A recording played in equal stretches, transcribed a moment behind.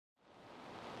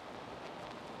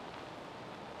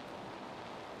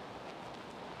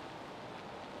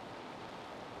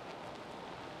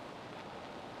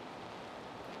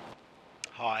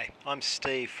Hi, I'm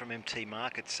Steve from MT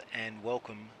Markets and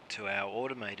welcome to our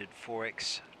automated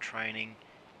Forex training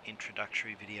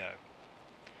introductory video.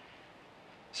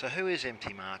 So who is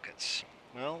MT Markets?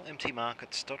 Well,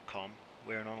 mtmarkets.com,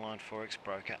 we're an online Forex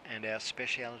broker and our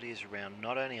speciality is around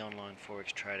not only online Forex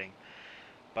trading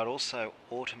but also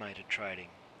automated trading,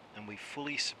 and we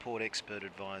fully support expert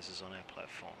advisors on our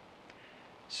platform.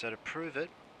 So to prove it,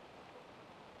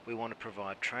 we want to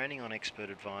provide training on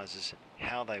expert advisors,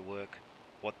 how they work,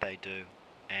 what they do,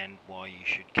 and why you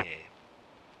should care.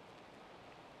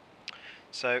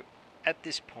 So at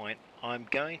this point, I'm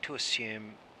going to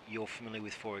assume you're familiar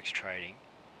with Forex trading,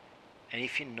 and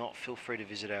if you're not, feel free to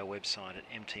visit our website at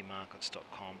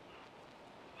mtmarkets.com,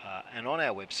 and on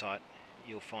our website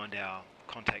you'll find our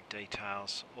contact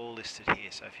details all listed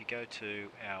here. So if you go to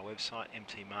our website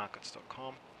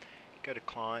mtmarkets.com, go to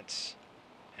clients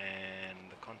and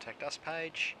the contact us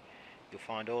page, you'll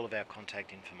find all of our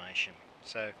contact information.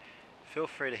 So feel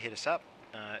free to hit us up,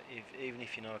 even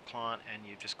if you're not a client and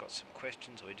you've just got some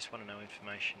questions or you just want to know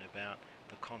information about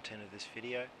the content of this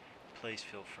video, please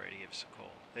feel free to give us a call.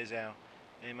 There's our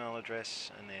email address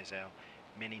and there's our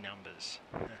many numbers.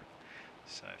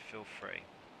 So feel free.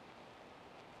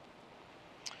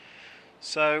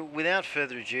 So without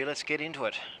further ado, let's get into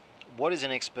it. What is an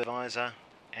expert advisor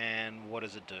and what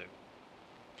does it do?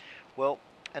 Well,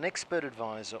 an expert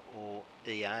advisor, or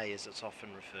EA as it's often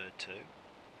referred to,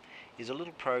 is a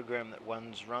little program that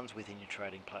runs within your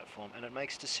trading platform, and it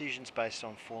makes decisions based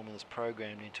on formulas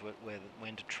programmed into it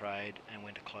when to trade and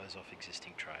when to close off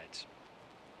existing trades.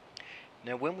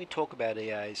 Now when we talk about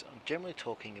EAs, I'm generally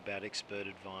talking about expert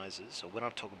advisors, or when I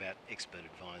talk about expert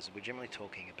advisor, we're generally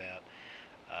talking about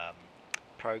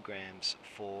programs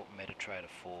for MetaTrader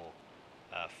 4,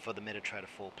 for the MetaTrader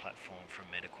 4 platform from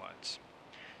MetaQuotes.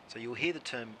 So you'll hear the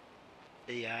term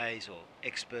EAs or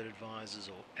expert advisors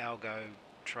or algo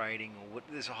trading, or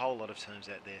there's a whole lot of terms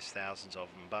out there, there's thousands of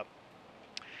them, but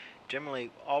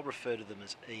generally I'll refer to them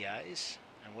as EAs,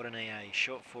 and what an EA is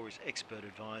short for is expert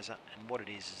advisor, and what it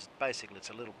is basically it's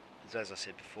a little, as I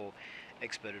said before,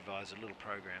 expert advisor, a little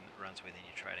program that runs within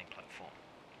your trading platform.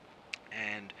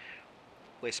 And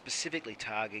we're specifically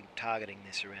targeting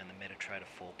this around the MetaTrader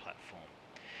 4 platform.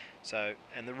 So,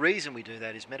 and the reason we do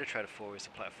that is MetaTrader 4 is the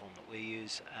platform that we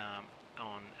use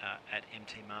at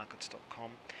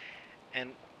mtmarkets.com.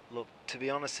 And look, to be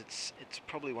honest, it's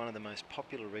probably one of the most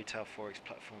popular retail Forex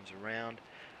platforms around,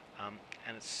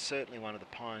 and it's certainly one of the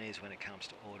pioneers when it comes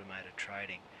to automated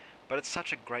trading. But it's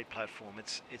such a great platform.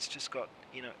 It's just got,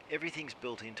 everything's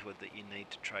built into it that you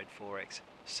need to trade Forex,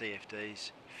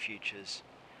 CFDs, futures,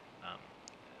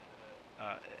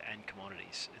 and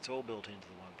commodities. It's all built into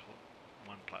the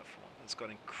one platform. It's got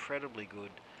incredibly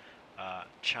good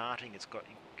charting. It's got,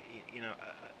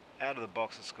 out of the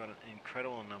box, it's got an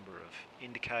incredible number of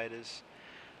indicators.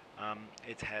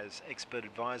 It has expert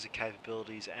advisor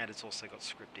capabilities, and it's also got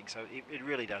scripting. So it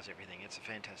really does everything. It's a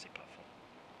fantastic platform.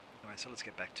 Alright, so let's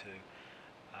get back to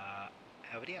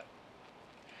our video.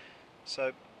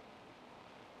 So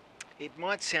it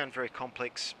might sound very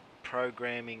complex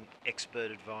programming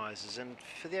expert advisors, and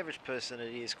for the average person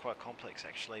it is quite complex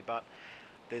actually, but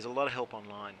there's a lot of help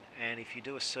online. And if you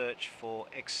do a search for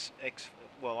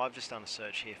well, I've just done a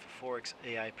search here for Forex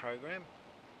EA program,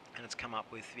 and it's come up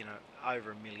with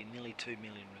over 1 million, nearly 2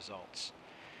 million results.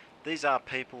 These are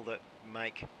people that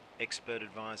make expert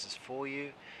advisors for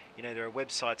you. There are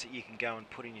websites that you can go and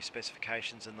put in your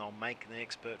specifications and they'll make an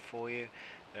expert for you.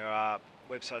 There are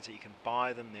websites that you can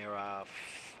buy them. There are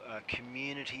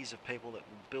communities of people that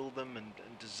will build them and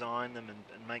design them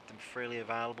and make them freely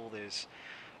available. There's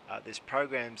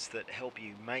programs that help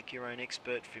you make your own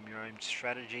expert from your own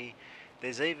strategy.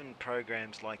 There's even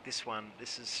programs like this one.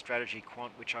 This is Strategy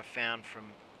Quant, which I found from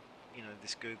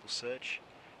this Google search.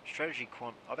 Strategy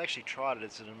Quant, I've actually tried it.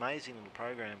 It's an amazing little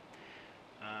program.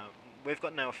 We've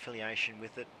got no affiliation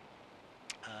with it,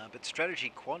 but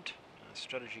Strategy Quant,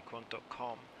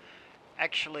 strategyquant.com,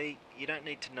 actually you don't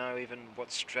need to know even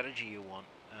what strategy you want.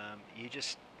 You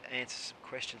just answer some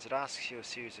questions. It asks you a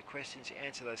series of questions, you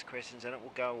answer those questions, and it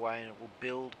will go away and it will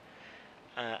build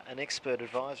an expert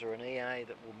advisor, an EA,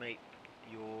 that will meet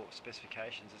your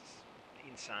specifications. It's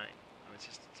insane.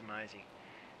 It's amazing.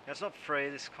 Now it's not free.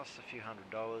 This costs a few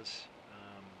 $100s,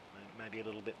 maybe a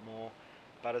little bit more,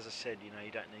 but as I said, you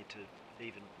don't need to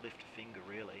even lift a finger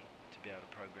really to be able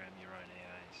to program your own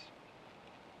EAs.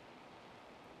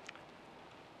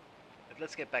 But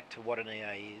let's get back to what an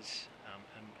EA is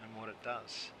and what it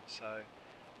does. So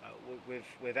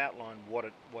we've outlined what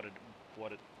it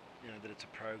that it's a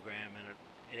program and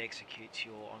it executes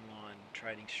your online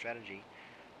trading strategy.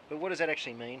 But what does that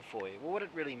actually mean for you? Well, what it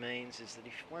really means is that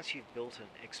if once you've built an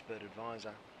expert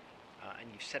advisor and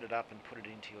you've set it up and put it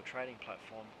into your trading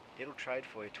platform, it'll trade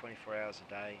for you 24 hours a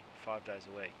day, 5 days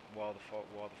a week, while the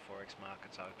Forex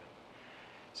market's open.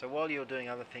 So while you're doing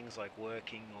other things like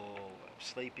working or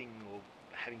sleeping or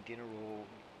having dinner or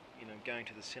going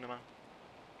to the cinema,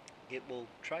 it will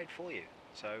trade for you.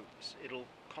 So it'll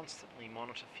constantly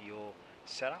monitor for your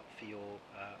setup, for your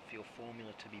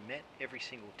formula to be met every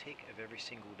single tick of every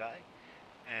single day,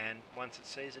 and once it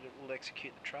sees it, it will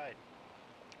execute the trade.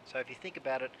 So if you think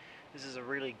about it, this is a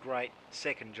really great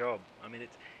second job. I mean,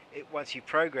 once you've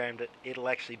programmed it, it'll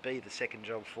actually be the second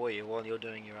job for you while you're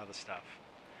doing your other stuff.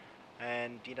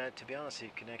 And to be honest,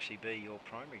 it can actually be your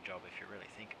primary job if you really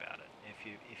think about it.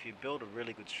 If you build a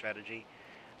really good strategy,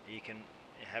 you can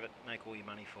have it make all your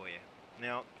money for you.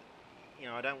 Now,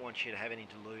 I don't want you to have any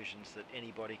delusions that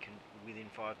anybody can, within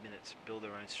 5 minutes, build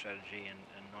their own strategy and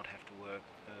not have to work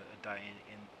a day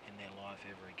in their life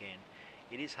ever again.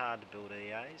 It is hard to build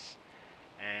EAs,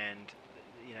 and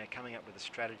coming up with a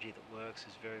strategy that works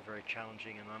is very, very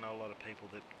challenging, and I know a lot of people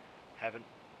that haven't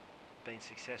been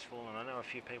successful, and I know a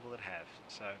few people that have.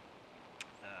 So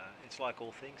it's like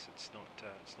all things, it's not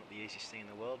the easiest thing in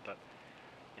the world, but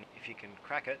if you can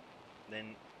crack it,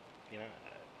 then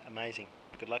amazing.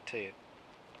 Good luck to you.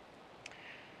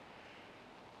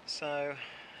 So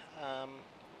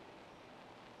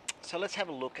let's have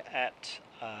a look at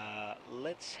how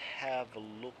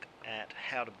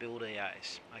to build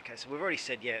EAs. Okay, so we've already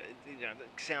said, it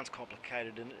sounds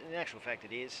complicated, and in actual fact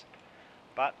it is.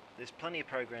 But there's plenty of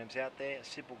programs out there. A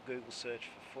simple Google search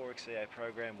for Forex EA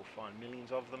program will find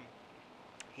millions of them.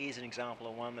 Here's an example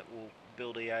of one that will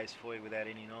build EAs for you without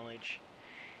any knowledge.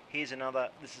 Here's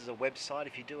another. This is a website.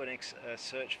 If you do a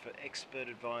search for Expert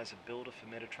Advisor Builder for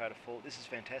MetaTrader 4, this is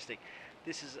fantastic.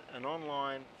 This is an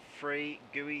online free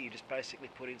GUI. You just basically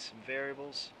put in some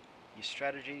variables, your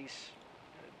strategies.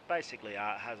 Basically,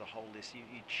 has a whole list.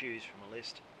 You choose from a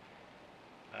list.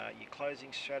 Your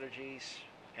closing strategies,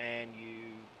 and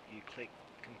you click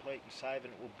complete and save,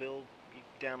 and it will build. You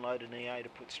download an EA to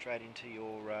put straight into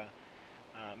your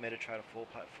MetaTrader 4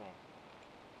 platform.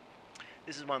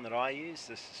 This is one that I use.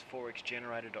 This is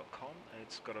forexgenerator.com, and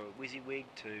it's got a WYSIWYG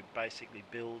to basically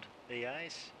build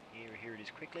EAs. Here it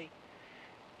is quickly.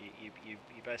 You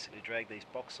basically drag these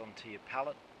boxes onto your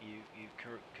palette. You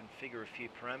configure a few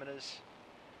parameters.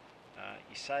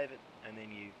 You save it, and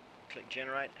then you click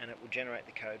generate, and it will generate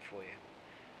the code for you.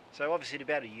 So obviously, to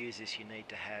be able to use this, you need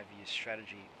to have your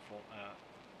strategy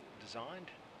designed,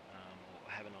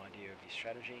 or have an idea of your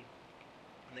strategy.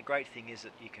 And the great thing is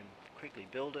that you can quickly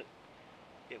build it.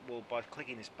 It will, by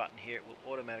clicking this button here, it will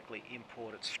automatically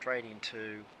import it straight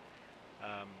into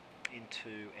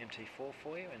MT4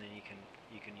 for you, and then you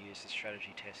can use the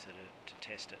strategy tester to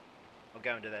test it. I'll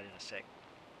go into that in a sec.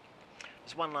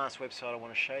 There's one last website I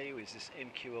want to show you, is this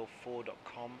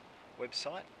mql4.com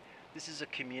website. This is a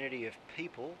community of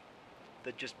people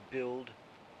that just build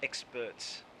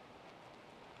experts.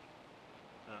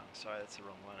 Oh, sorry, that's the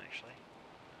wrong one actually.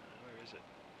 Where is it?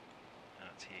 Oh,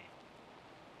 it's here.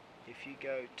 If you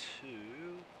go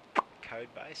to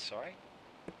Codebase, sorry.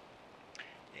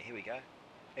 Yeah, here we go.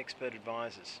 Expert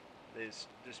advisors. There's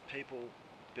people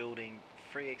building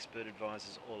free expert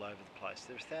advisors all over the place.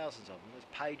 There's thousands of them. There's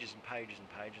pages and pages and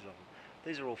pages of them.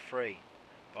 These are all free,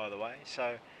 by the way.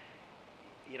 So,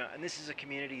 and this is a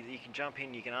community that you can jump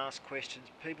in, you can ask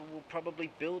questions. People will probably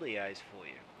build EAs for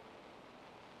you.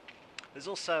 There's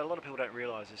also, a lot of people don't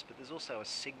realise this, but there's also a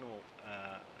signal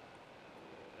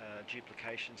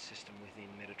duplication system within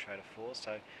MetaTrader 4.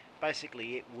 So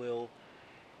basically it will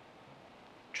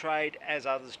trade as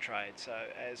others trade. So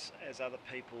as other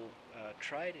people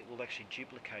trade, it will actually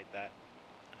duplicate that.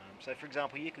 So for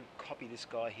example, you can copy this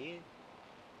guy here.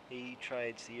 He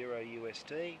trades the Euro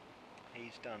USD.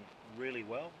 He's done really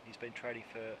well. He's been trading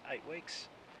for 8 weeks,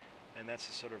 and that's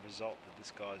the sort of result that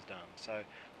this guy's done. So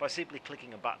by simply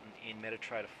clicking a button in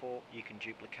MetaTrader 4, you can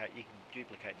duplicate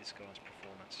this guy's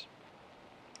performance.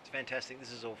 It's fantastic.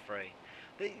 This is all free.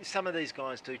 Some of these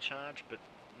guys do charge, but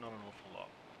not an awful lot.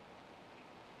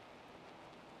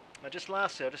 Now, just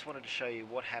lastly, I just wanted to show you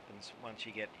what happens once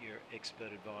you get your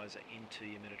expert advisor into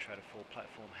your MetaTrader 4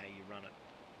 platform, how you run it.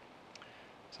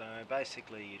 So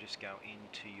basically, you just go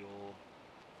into your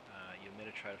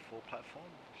MetaTrader 4 platform.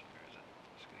 Where is it?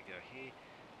 Just going to go here.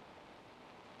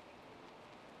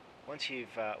 Once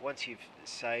you've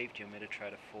saved your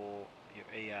MetaTrader 4, your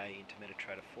EA into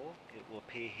MetaTrader 4, it will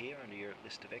appear here under your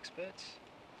list of experts.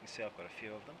 You can see I've got a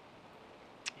few of them.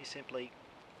 You simply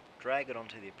drag it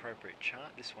onto the appropriate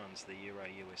chart. This one's the Euro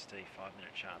USD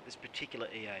 5-minute chart. This particular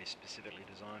EA is specifically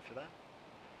designed for that.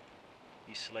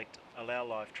 you select allow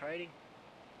live trading,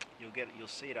 you'll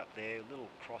see it up there. A little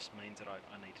cross means that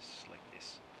I need to select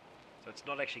this. So it's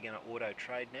not actually going to auto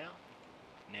trade now.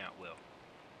 Now it will.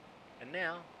 And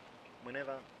now,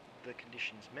 whenever the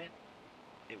condition's met,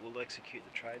 it will execute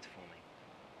the trades for me.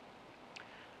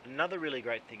 Another really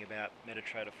great thing about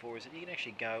MetaTrader 4 is that you can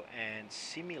actually go and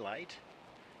simulate.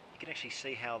 You can actually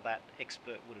see how that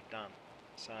expert would have done.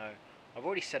 So I've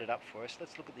already set it up for us.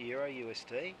 Let's look at the Euro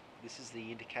USD. This is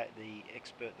the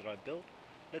expert that I built.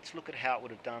 Let's look at how it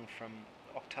would have done from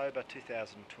October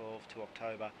 2012 to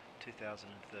October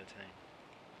 2013.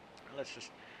 Let's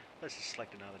just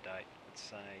select another date. Let's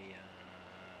say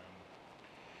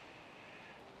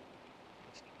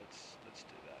let's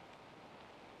do that.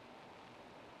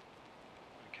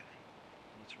 Okay,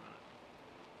 let's run it.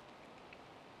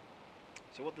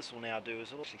 So what this will now do is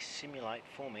it'll actually simulate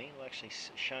for me. It'll actually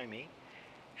show me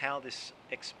how this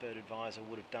expert advisor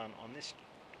would have done on this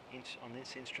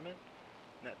instrument,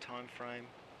 in that time frame,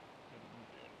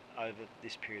 over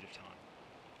this period of time.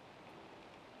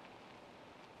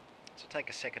 So take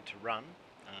a second to run,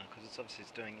 because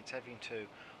it's having to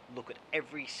look at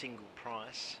every single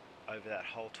price over that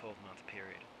whole 12-month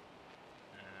period.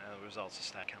 The results will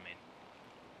start coming in.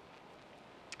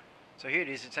 So here it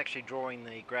is. It's actually drawing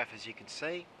the graph, as you can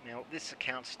see. Now this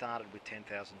account started with $10,000.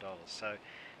 So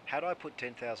how do I put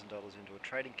 $10,000 into a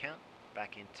trading account?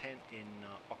 Back in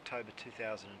October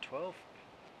 2012.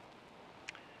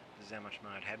 This is how much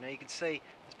money I'd have. Now you can see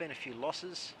there's been a few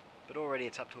losses, but already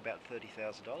it's up to about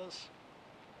 $30,000.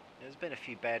 There's been a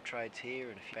few bad trades here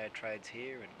and a few bad trades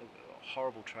here, and a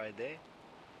horrible trade there.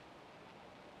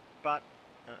 But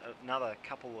another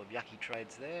couple of yucky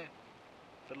trades there.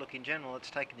 But look, in general, it's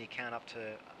taken the account up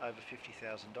to over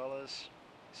 $50,000,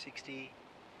 60,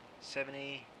 70.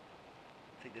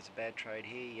 I think there's a bad trade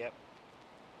here. Yep.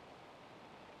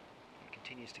 It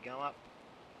continues to go up.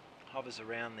 Hovers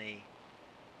around the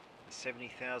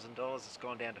 $70,000. It's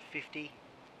gone down to 50.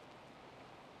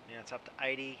 Now it's up to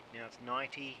 80. Now it's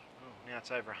 90. Oh, now it's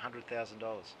over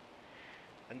 $100,000.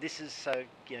 And this is, so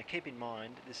keep in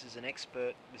mind, this is an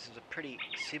expert. This is a pretty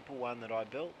simple one that I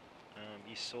built.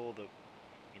 You saw the,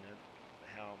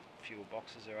 how fewer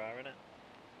boxes there are in it,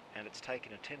 and it's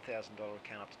taken a $10,000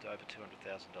 account up to over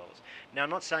 $200,000. Now I'm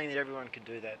not saying that everyone can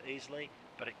do that easily,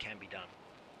 but it can be done.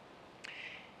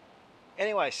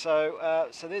 Anyway, so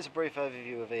there's a brief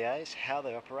overview of EAs, how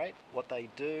they operate, what they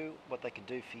do, what they can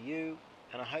do for you,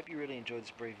 and I hope you really enjoyed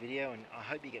this brief video, and I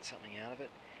hope you get something out of it.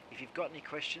 If you've got any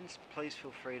questions, please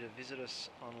feel free to visit us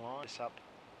online, it's up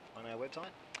on our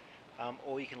website,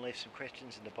 or you can leave some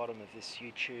questions in the bottom of this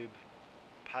YouTube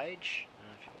page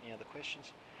if you've got any other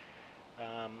questions.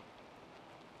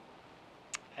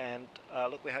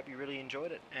 Look, we hope you really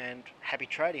enjoyed it, and happy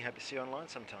trading. Hope to see you online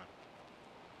sometime.